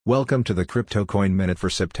Welcome to the Crypto Coin Minute for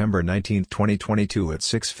September 19, 2022 at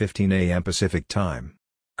 6:15 a.m. Pacific Time.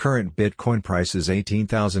 Current Bitcoin price is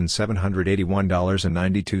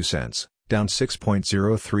 $18,781.92, down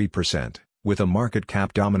 6.03%, with a market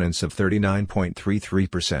cap dominance of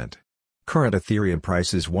 39.33%. Current Ethereum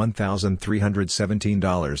price is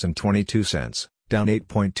 $1,317.22, down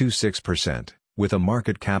 8.26%, with a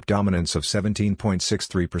market cap dominance of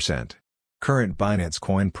 17.63%. Current Binance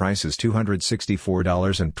Coin price is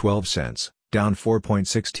 $264.12, down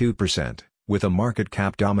 4.62%, with a market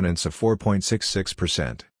cap dominance of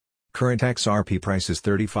 4.66%. Current XRP price is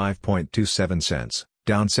 35.27 cents,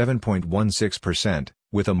 down 7.16%,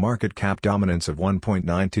 with a market cap dominance of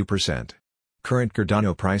 1.92%. Current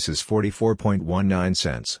Cardano price is 44.19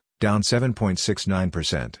 cents, down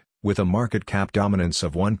 7.69%, with a market cap dominance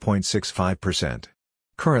of 1.65%.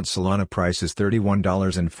 Current Solana price is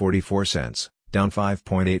 $31.44, down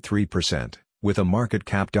 5.83%, with a market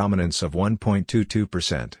cap dominance of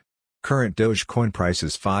 1.22%. Current Dogecoin price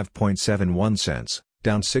is 5.71 cents,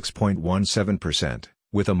 down 6.17%,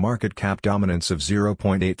 with a market cap dominance of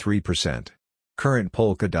 0.83%. Current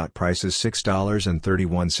Polkadot price is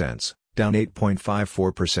 $6.31, down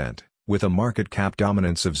 8.54%, with a market cap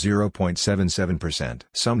dominance of 0.77%.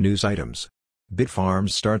 Some news items.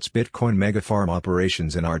 Bitfarms starts Bitcoin megafarm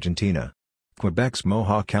operations in Argentina. Quebec's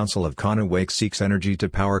Mohawk Council of Conowique seeks energy to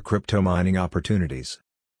power crypto mining opportunities.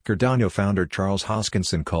 Cardano founder Charles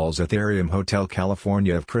Hoskinson calls Ethereum Hotel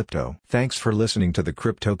California of crypto. Thanks for listening to the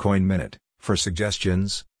Crypto Coin Minute. For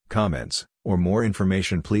suggestions, comments, or more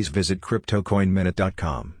information, please visit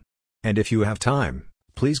CryptoCoinMinute.com. And if you have time,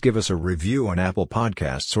 please give us a review on Apple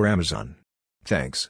Podcasts or Amazon. Thanks.